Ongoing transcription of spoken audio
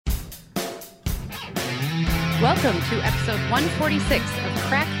Welcome to episode 146 of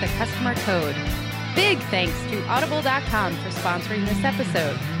Crack the Customer Code. Big thanks to Audible.com for sponsoring this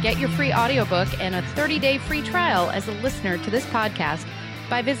episode. Get your free audiobook and a 30-day free trial as a listener to this podcast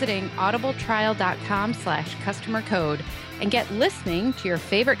by visiting audibletrial.com/customer code and get listening to your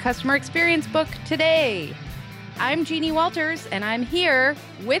favorite customer experience book today. I'm Jeannie Walters, and I'm here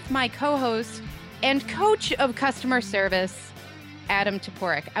with my co-host and coach of customer service, Adam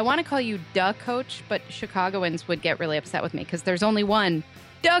Toporek. I want to call you Duh Coach, but Chicagoans would get really upset with me because there's only one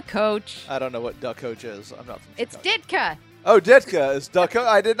Duh Coach. I don't know what Duh Coach is. I'm not from It's Chicago. Ditka. Oh, Ditka is Duh Coach.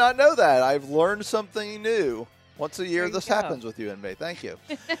 I did not know that. I've learned something new. Once a year, this happens with you and me. Thank you.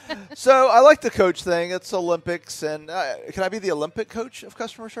 So I like the coach thing. It's Olympics. And can I be the Olympic coach of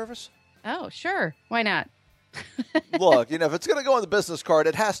customer service? Oh, sure. Why not? Look, if it's going to go on the business card,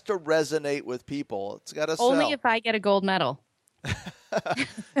 it has to resonate with people. It's got to sell. Only if I get a gold medal.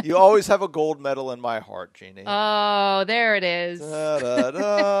 You always have a gold medal in my heart, Jeannie. Oh, there it is.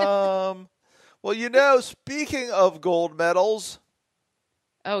 Da-da-dum. Well, speaking of gold medals.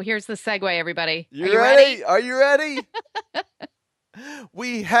 Oh, here's the segue, everybody. Are you ready? Are you ready?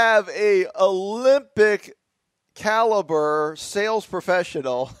 We have a Olympic caliber sales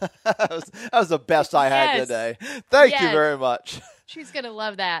professional. that was the best I had today. Thank you very much. She's going to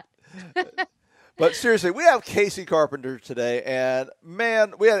love that. But seriously, we have Casey Carpenter today, and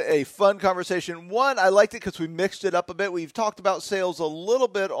man, we had a fun conversation. One, I liked it because we mixed it up a bit. We've talked about sales a little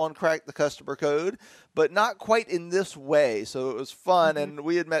bit on Crack the Customer Code, but not quite in this way. So it was fun, and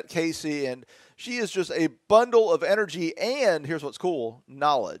we had met Casey, and she is just a bundle of energy, and here's what's cool,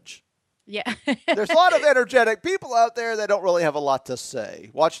 knowledge. Yeah. There's a lot of energetic people out there that don't really have a lot to say.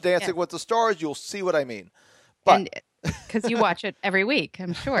 Watch Dancing with the Stars, you'll see what I mean. But because you watch it every week,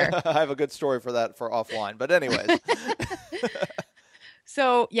 I'm sure. I have a good story for that for offline. But anyways.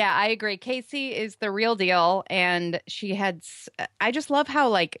 So, yeah, I agree. Casey is the real deal. And I just love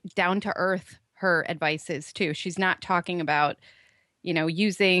how down to earth her advice is too. She's not talking about,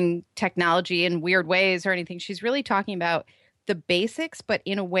 using technology in weird ways or anything. She's really talking about the basics, but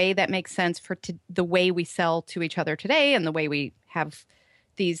in a way that makes sense for the way we sell to each other today and the way we have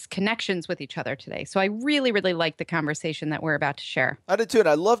these connections with each other today. So I really, really like the conversation that we're about to share. I did too, and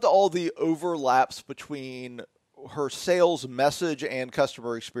I loved all the overlaps between her sales message and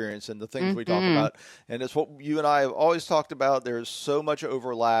customer experience and the things we talk about. And it's what you and I have always talked about. There's so much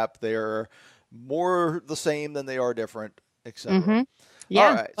overlap. They're more the same than they are different, etc. Yeah.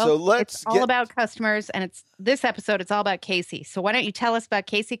 All right. So it's all about customers, and this episode, it's all about Casey. So why don't you tell us about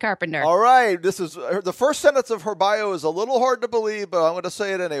Casey Carpenter? All right. This is the first sentence of her bio is a little hard to believe, but I'm going to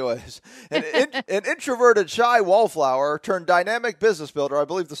say it anyways. An introverted, shy wallflower turned dynamic business builder. I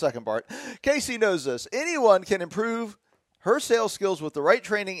believe the second part. Casey knows this. Anyone can improve her sales skills with the right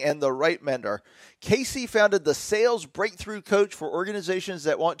training and the right mentor. Casey founded the Sales Breakthrough Coach for organizations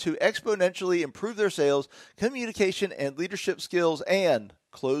that want to exponentially improve their sales, communication, and leadership skills and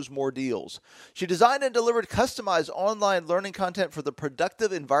close more deals. She designed and delivered customized online learning content for the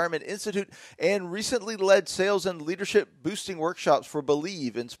Productive Environment Institute and recently led sales and leadership boosting workshops for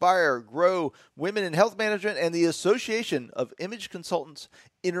Believe, Inspire, Grow, Women in Health Management, and the Association of Image Consultants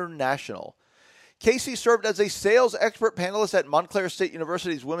International. Casey served as a sales expert panelist at Montclair State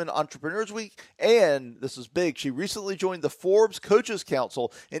University's Women Entrepreneurs Week, and this is big, she recently joined the Forbes Coaches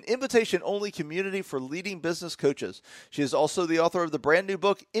Council, an invitation-only community for leading business coaches. She is also the author of the brand new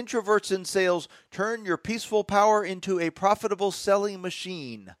book, Introverts in Sales, Turn Your Peaceful Power into a Profitable Selling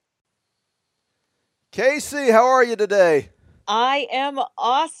Machine. Casey, how are you today? I am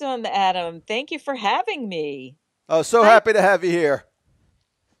awesome, Adam. Thank you for having me. Oh, so happy to have you here.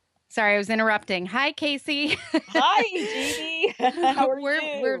 Sorry, I was interrupting. Hi, Casey. Hi, Jeannie. How are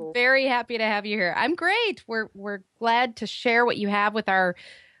you? We're very happy to have you here. I'm great. We're glad to share what you have with our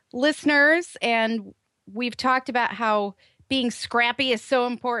listeners. And we've talked about how being scrappy is so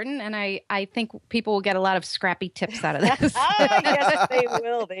important. And I think people will get a lot of scrappy tips out of this. Yes, they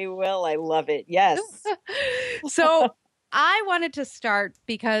will. They will. I love it. Yes. So I wanted to start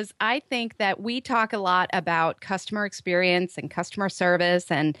because I think that we talk a lot about customer experience and customer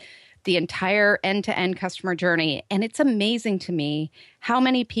service and the entire end-to-end customer journey. And it's amazing to me how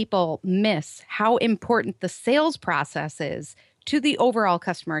many people miss how important the sales process is to the overall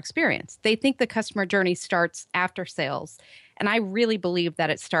customer experience. They think the customer journey starts after sales. And I really believe that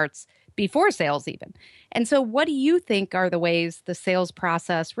it starts before sales even. And so what do you think are the ways the sales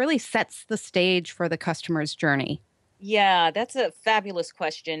process really sets the stage for the customer's journey? Yeah, that's a fabulous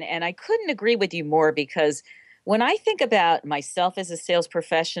question. And I couldn't agree with you more because when I think about myself as a sales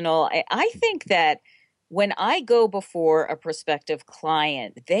professional, I think that when I go before a prospective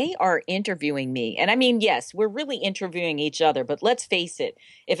client, they are interviewing me. And I mean, yes, we're really interviewing each other, but let's face it,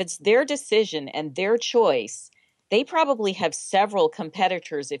 if it's their decision and their choice, they probably have several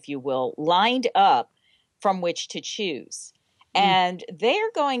competitors, if you will, lined up from which to choose. And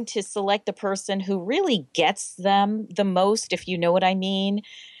they're going to select the person who really gets them the most, if you know what I mean.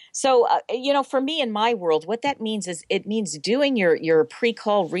 So, for me in my world, what that means is it means doing your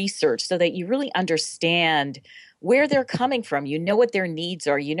pre-call research so that you really understand where they're coming from. You know what their needs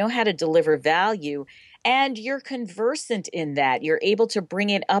are. You know how to deliver value. And you're conversant in that. You're able to bring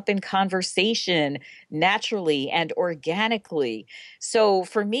it up in conversation naturally and organically. So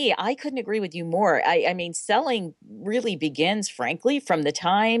for me, I couldn't agree with you more. I mean, selling really begins, frankly, from the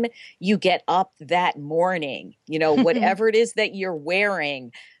time you get up that morning, whatever it is that you're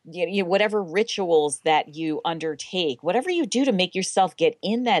wearing, whatever rituals that you undertake, whatever you do to make yourself get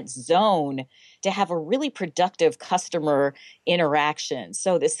in that zone to have a really productive customer interaction.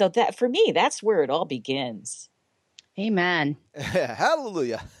 So that for me, that's where it all begins. Amen.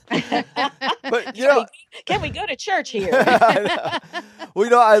 Hallelujah. But can we go to church here?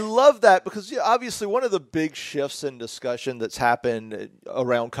 Well, I love that because obviously one of the big shifts in discussion that's happened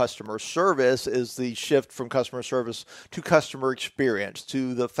around customer service is the shift from customer service to customer experience,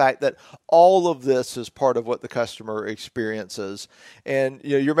 to the fact that all of this is part of what the customer experiences. And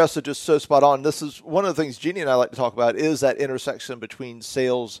your message is so spot on. This is one of the things Jeannie and I like to talk about, is that intersection between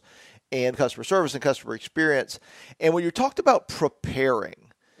sales and customer service and customer experience. And when you talked about preparing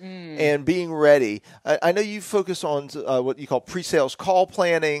and being ready, I know you focus on what you call pre-sales call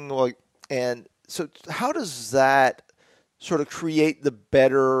planning. And so how does that sort of create the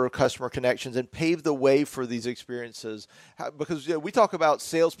better customer connections and pave the way for these experiences? Because we talk about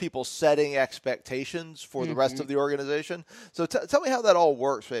salespeople setting expectations for the rest of the organization. So tell me how that all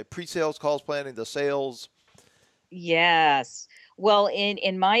works, right? Pre-sales calls planning, the sales. Yes. Well,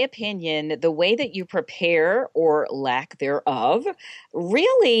 in my opinion, the way that you prepare, or lack thereof,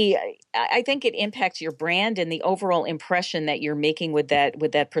 really, I think it impacts your brand and the overall impression that you're making with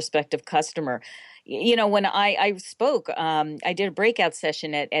that prospective customer. When I spoke, I did a breakout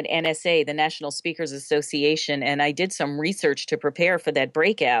session at NSA, the National Speakers Association, and I did some research to prepare for that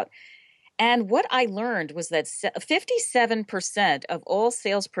breakout. And what I learned was that 57% of all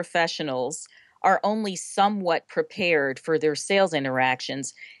sales professionals are only somewhat prepared for their sales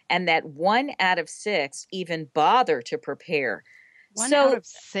interactions, and that 1 out of 6 even bother to prepare. One out of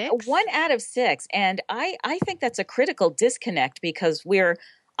 6? 1 out of 6. And I think that's a critical disconnect, because we're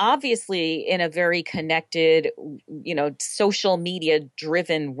obviously in a very connected, social media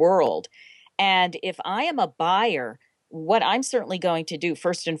driven world. And if I am a buyer, what I'm certainly going to do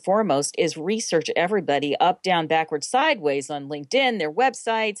first and foremost is research everybody up, down, backwards, sideways on LinkedIn, their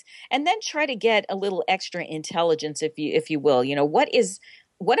websites, and then try to get a little extra intelligence, if you will.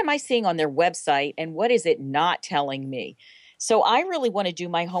 What am I seeing on their website, and what is it not telling me? So I really want to do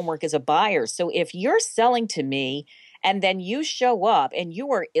my homework as a buyer. So if you're selling to me and then you show up and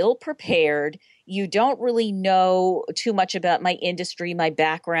you are ill prepared, you don't really know too much about my industry, my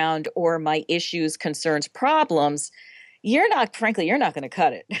background, or my issues, concerns, problems, you're not going to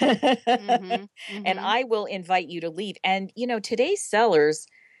cut it. And I will invite you to leave. And, today's sellers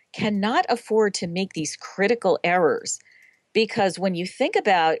cannot afford to make these critical errors, because when you think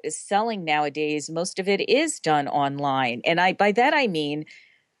about selling nowadays, most of it is done online. And by that, I mean,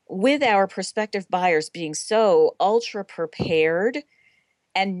 with our prospective buyers being so ultra prepared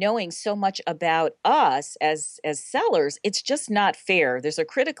and knowing so much about us as sellers, it's just not fair. There's a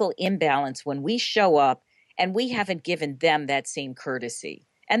critical imbalance when we show up and we haven't given them that same courtesy.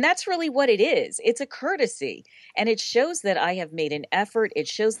 And that's really what it is. It's a courtesy. And it shows that I have made an effort. It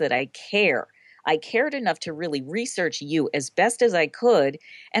shows that I care. I cared enough to really research you as best as I could.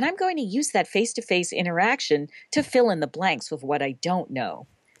 And I'm going to use that face-to-face interaction to fill in the blanks with what I don't know.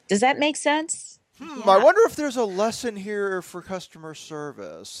 Does that make sense? I wonder if there's a lesson here for customer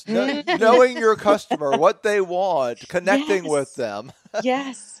service. Knowing your customer, what they want, connecting with them.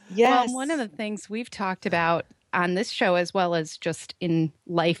 Yes. Well, one of the things we've talked about on this show, as well as just in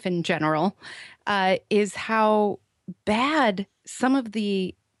life in general, is how bad some of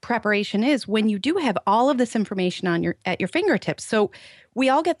the preparation is when you do have all of this information at your fingertips. So we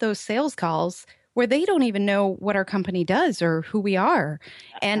all get those sales calls where they don't even know what our company does or who we are.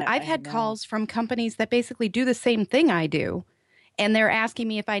 And I've had calls from companies that basically do the same thing I do, and they're asking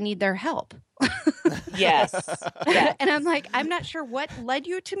me if I need their help. Yes. And I'm like, I'm not sure what led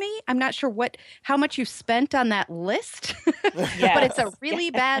you to me. I'm not sure how much you spent on that list, but it's a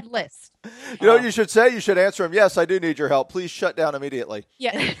really bad list. You know what you should say? You should answer them, yes, I do need your help. Please shut down immediately.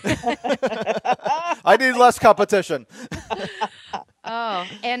 Yeah. I need less competition. Oh,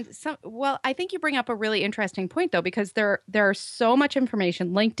 and I think you bring up a really interesting point though, because there's so much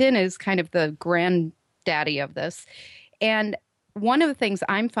information. LinkedIn is kind of the granddaddy of this. And one of the things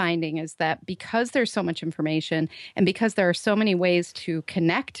I'm finding is that because there's so much information and because there are so many ways to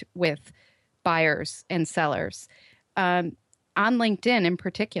connect with buyers and sellers, on LinkedIn in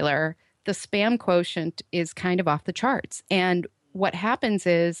particular, the spam quotient is kind of off the charts. And what happens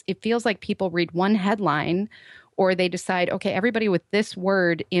is it feels like people read one headline or they decide, okay, everybody with this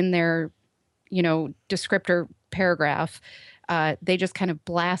word in their, descriptor paragraph, they just kind of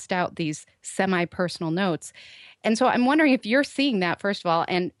blast out these semi-personal notes. And so I'm wondering if you're seeing that, first of all,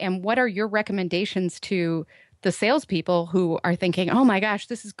 and what are your recommendations to the salespeople who are thinking, oh my gosh,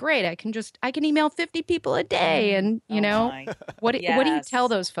 this is great. I can email 50 people a day. And, what do you tell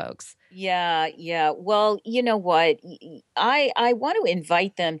those folks? Yeah. Well, you know what? I want to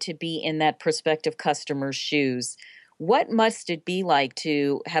invite them to be in that prospective customer's shoes. What must it be like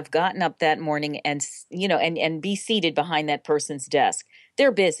to have gotten up that morning and, and be seated behind that person's desk?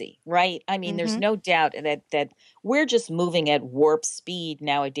 They're busy, right? I mean, there's no doubt that we're just moving at warp speed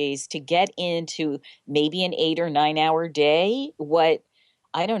nowadays to get into maybe an 8 or 9 hour day.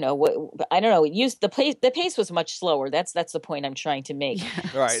 I don't know. The pace was much slower. That's the point I'm trying to make.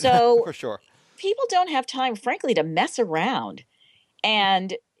 Yeah. Right. So for sure, people don't have time, frankly, to mess around,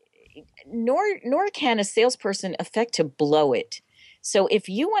 and nor can a salesperson affect to blow it. So if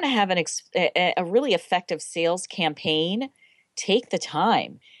you want to have a really effective sales campaign, take the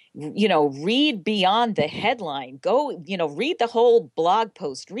time. Read beyond the headline. Go, read the whole blog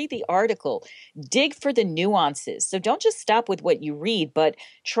post, read the article, dig for the nuances. So don't just stop with what you read, but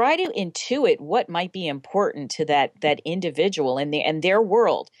try to intuit what might be important to that individual and their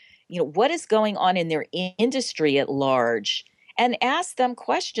world. What is going on in their industry at large? And ask them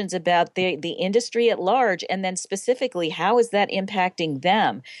questions about the industry at large, and then specifically, how is that impacting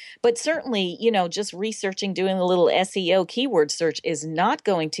them? But certainly, just researching, doing a little SEO keyword search is not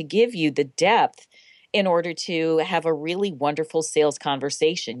going to give you the depth in order to have a really wonderful sales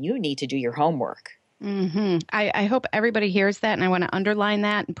conversation. You need to do your homework. Mm-hmm. I hope everybody hears that, and I want to underline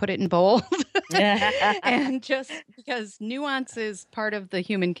that and put it in bold. And just because nuance is part of the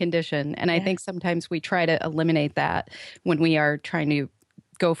human condition, and I think sometimes we try to eliminate that when we are trying to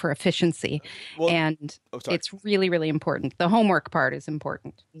go for efficiency. It's really, really important. The homework part is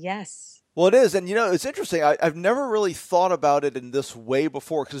important. Yes. Well, it is. And, it's interesting. I've never really thought about it in this way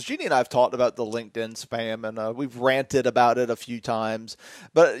before, because Jeannie and I have talked about the LinkedIn spam, and we've ranted about it a few times.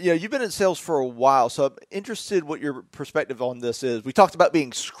 But, you've been in sales for a while, so I'm interested what your perspective on this is. We talked about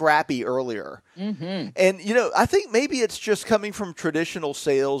being scrappy earlier. Mm-hmm. And, I think maybe it's just coming from traditional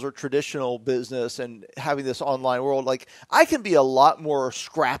sales or traditional business and having this online world. Like, I can be a lot more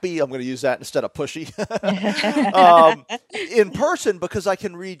scrappy. I'm going to use that instead of pushy in person, because I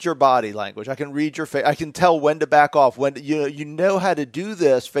can read your body language. I can read your face. I can tell when to back off, when you know how to do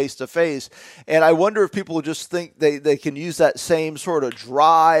this face to face. And I wonder if people just think they can use that same sort of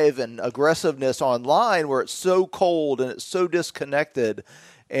drive and aggressiveness online, where it's so cold and it's so disconnected,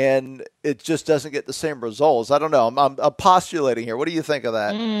 and it just doesn't get the same results. I don't know. I'm postulating here. What do you think of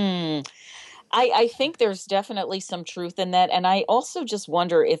that? I think there's definitely some truth in that. And I also just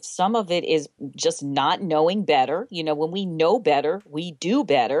wonder if some of it is just not knowing better. When we know better, we do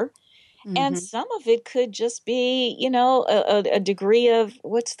better. Mm-hmm. And some of it could just be, a degree of,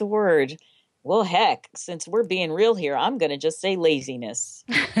 what's the word? Well, heck, since we're being real here, I'm going to just say laziness.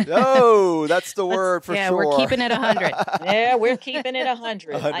 No, that's the word for sure. Yeah, we're keeping it 100. Yeah, we're keeping it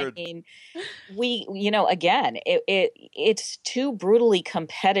 100. I mean, again, it's too brutally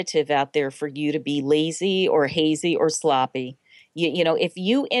competitive out there for you to be lazy or hazy or sloppy. If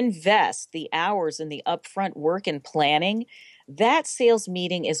you invest the hours in the upfront work and planning, that sales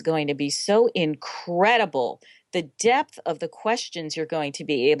meeting is going to be so incredible. The depth of the questions you're going to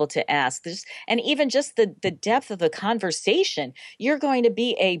be able to ask, and even just the depth of the conversation, you're going to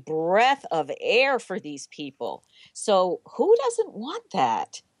be a breath of air for these people. So who doesn't want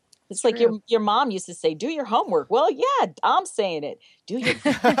that? It's like your mom used to say, do your homework. Well, yeah, I'm saying it. Do your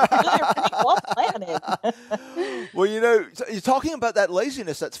prequel planning. Well, you're talking about that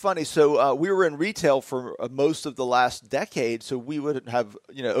laziness. That's funny. So we were in retail for most of the last decade. So we would have,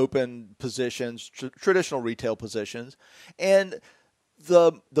 open positions, traditional retail positions. And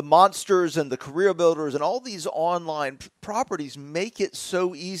the monsters and the career builders and all these online properties make it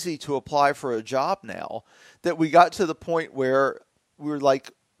so easy to apply for a job now that we got to the point where we were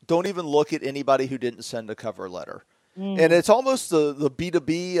like, don't even look at anybody who didn't send a cover letter. And it's almost the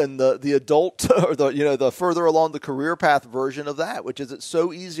B2B and the adult or the further along the career path version of that, which is it's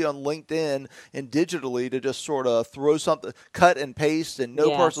so easy on LinkedIn and digitally to just sort of throw something, cut and paste and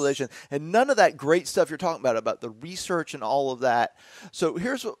no personalization and none of that great stuff you're talking about the research and all of that. So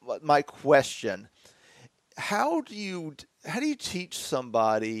here's my question. How do you teach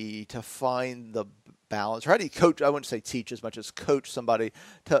somebody to find the balance? Or how do you coach? I wouldn't say teach as much as coach somebody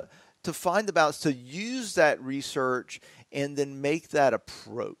to find the balance, to use that research and then make that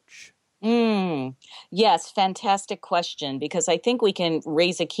approach? Yes, fantastic question, because I think we can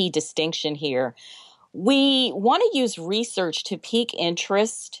raise a key distinction here. We want to use research to pique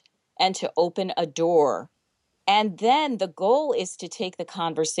interest and to open a door. And then the goal is to take the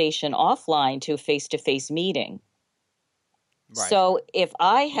conversation offline to a face-to-face meeting. Right. So if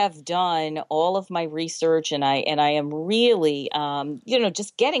I have done all of my research and I am really,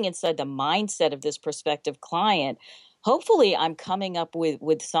 just getting inside the mindset of this prospective client, hopefully I'm coming up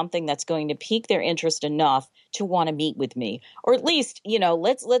with something that's going to pique their interest enough to want to meet with me, or at least,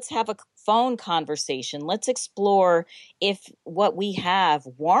 let's have a phone conversation. Let's explore if what we have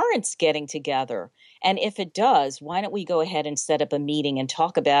warrants getting together. And if it does, why don't we go ahead and set up a meeting and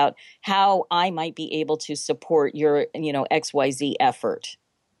talk about how I might be able to support your, XYZ effort.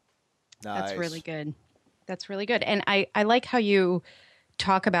 Nice. That's really good. That's really good. And I like how you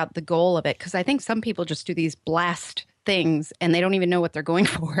talk about the goal of it, because I think some people just do these blast things and they don't even know what they're going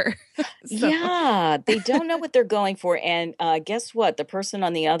for. Yeah, they don't know what they're going for. And guess what? The person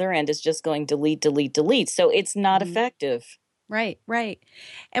on the other end is just going delete, delete, delete. So it's not effective. Right, right.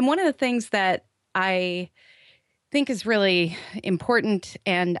 And one of the things that I think is really important,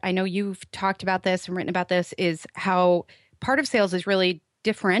 and I know you've talked about this and written about this, is how part of sales is really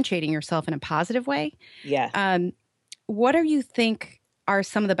differentiating yourself in a positive way. Yeah. What do you think are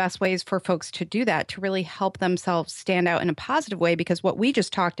some of the best ways for folks to do that, to really help themselves stand out in a positive way? Because what we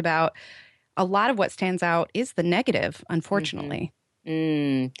just talked about, a lot of what stands out is the negative, unfortunately.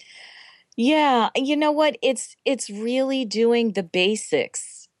 Yeah. You know what? It's really doing the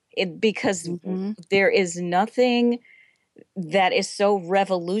basics. Because there is nothing that is so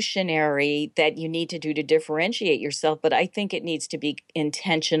revolutionary that you need to do to differentiate yourself. But I think it needs to be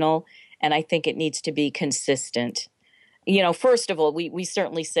intentional, and I think it needs to be consistent. First of all, we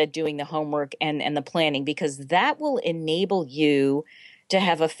certainly said doing the homework and the planning, because that will enable you to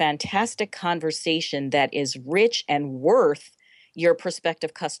have a fantastic conversation that is rich and worth your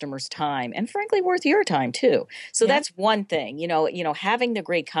prospective customer's time, and frankly, worth your time too. So that's one thing, having the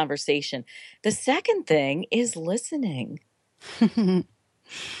great conversation. The second thing is listening.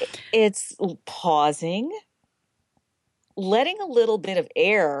 It's pausing, letting a little bit of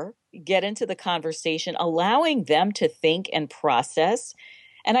air get into the conversation, allowing them to think and process.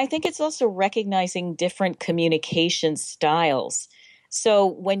 And I think it's also recognizing different communication styles. So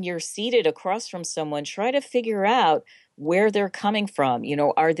when you're seated across from someone, try to figure out where they're coming from.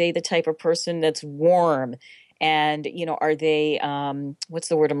 Are they the type of person that's warm? And, are they, what's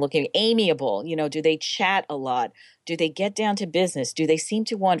the word I'm looking at? Amiable? Do they chat a lot? Do they get down to business? Do they seem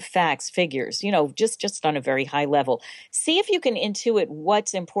to want facts, figures, just on a very high level? See if you can intuit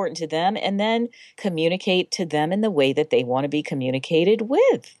what's important to them and then communicate to them in the way that they want to be communicated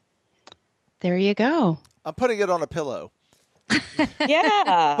with. There you go. I'm putting it on a pillow.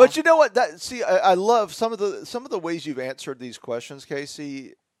 Yeah. But you know what? I love some of the ways you've answered these questions,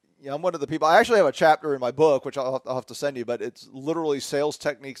 Casey. I'm one of the people. I actually have a chapter in my book, which I'll have to send you, but it's literally sales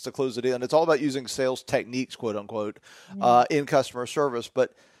techniques to close it in. It's all about using sales techniques, quote unquote, in customer service.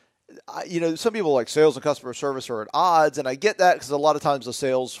 But some people like sales and customer service are at odds, and I get that because a lot of times the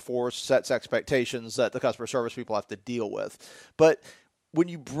sales force sets expectations that the customer service people have to deal with. But when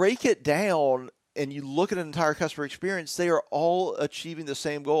you break it down and you look at an entire customer experience, they are all achieving the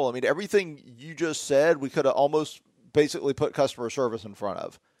same goal. I mean, everything you just said, we could have almost basically put customer service in front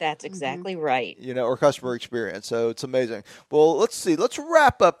of. That's exactly right. Or customer experience. So it's amazing. Well, let's see. Let's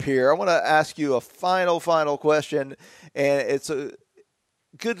wrap up here. I want to ask you a final question, and it's a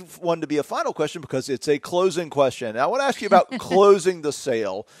good one to be a final question because it's a closing question. I want to ask you about closing the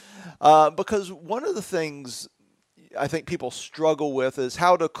sale, because one of the things I think people struggle with is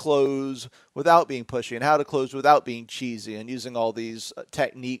how to close without being pushy and how to close without being cheesy and using all these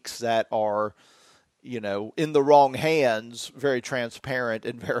techniques that are, in the wrong hands, very transparent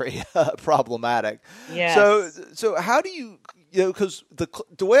and very problematic. Yes. So how do you, because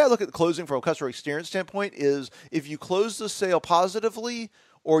the way I look at the closing from a customer experience standpoint is if you close the sale positively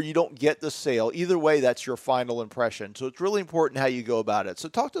or you don't get the sale, either way, that's your final impression. So it's really important how you go about it. So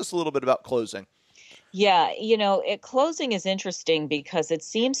talk to us a little bit about closing. Yeah, closing is interesting because it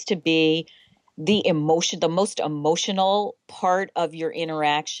seems to be the most emotional part of your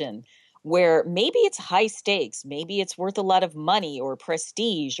interaction, where maybe it's high stakes, maybe it's worth a lot of money or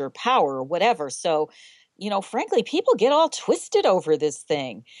prestige or power or whatever. So, frankly, people get all twisted over this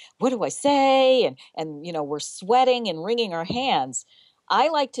thing. What do I say? And we're sweating and wringing our hands. I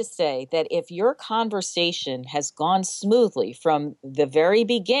like to say that if your conversation has gone smoothly from the very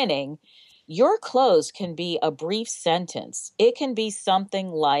beginning, your close can be a brief sentence. It can be something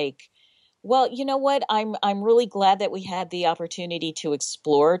like, well, you know what? I'm really glad that we had the opportunity to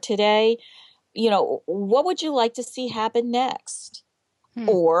explore today. What would you like to see happen next?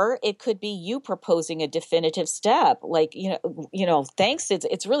 Or it could be you proposing a definitive step, like, thanks.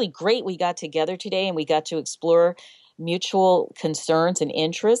 It's really great we got together today and we got to explore mutual concerns and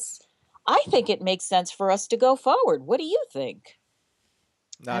interests. I think it makes sense for us to go forward. What do you think?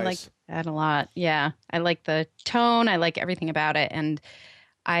 Nice. I like that a lot. Yeah. I like the tone. I like everything about it. And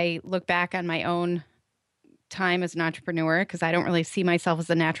I look back on my own time as an entrepreneur, because I don't really see myself as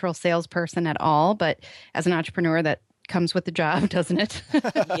a natural salesperson at all, but as an entrepreneur, that comes with the job, doesn't it?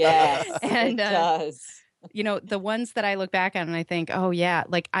 Yes, and, it does. The ones that I look back on and I think, oh yeah,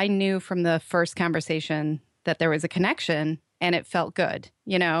 like I knew from the first conversation that there was a connection and it felt good,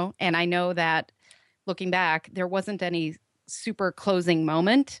 and I know that looking back, there wasn't any super closing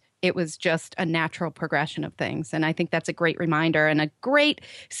moment. It was just a natural progression of things. And I think that's a great reminder and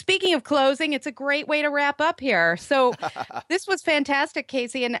speaking of closing, it's a great way to wrap up here. So this was fantastic,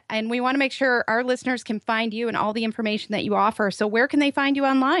 Casey. And we want to make sure our listeners can find you and all the information that you offer. So where can they find you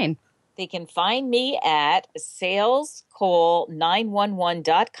online? They can find me at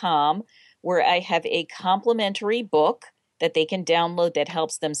salescall911.com, where I have a complimentary book that they can download that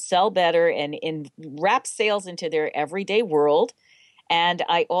helps them sell better and wrap sales into their everyday world. And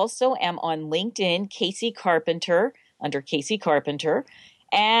I also am on LinkedIn, Casey Carpenter, under Casey Carpenter.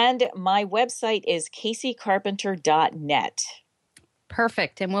 And my website is caseycarpenter.net.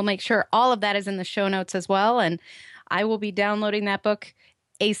 Perfect. And we'll make sure all of that is in the show notes as well. And I will be downloading that book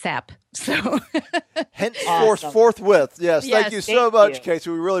ASAP. So henceforth, forthwith. Yes. Thank you so much, Casey.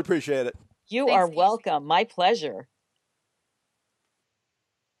 We really appreciate it. You are welcome. My pleasure.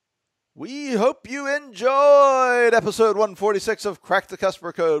 We hope you enjoyed episode 146 of Crack the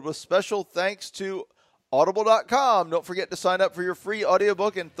Customer Code, with special thanks to Audible.com. Don't forget to sign up for your free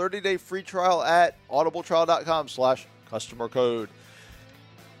audiobook and 30-day free trial at audibletrial.com/customer code.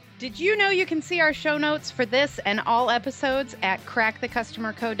 Did you know you can see our show notes for this and all episodes at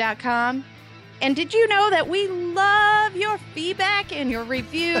crackthecustomercode.com? And did you know that we love your feedback and your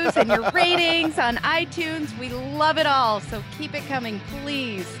reviews and your ratings on iTunes? We love it all, so keep it coming,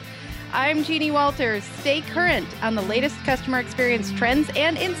 please. I'm Jeannie Walters. Stay current on the latest customer experience trends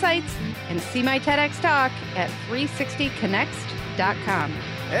and insights, and see my TEDx talk at 360connext.com.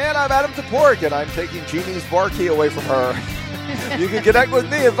 And I'm Adam Toporek, and I'm taking Jeannie's bar key away from her. You can connect with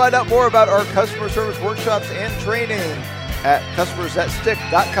me and find out more about our customer service workshops and training at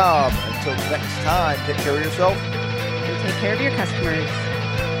customersthatstick.com. Until next time, take care of yourself. And take care of your customers.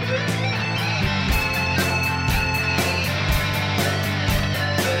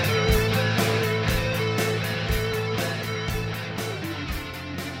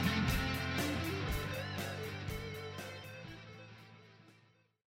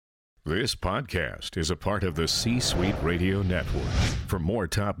 This podcast is a part of the C-Suite Radio Network. For more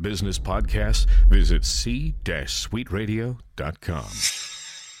top business podcasts, visit c-suiteradio.com.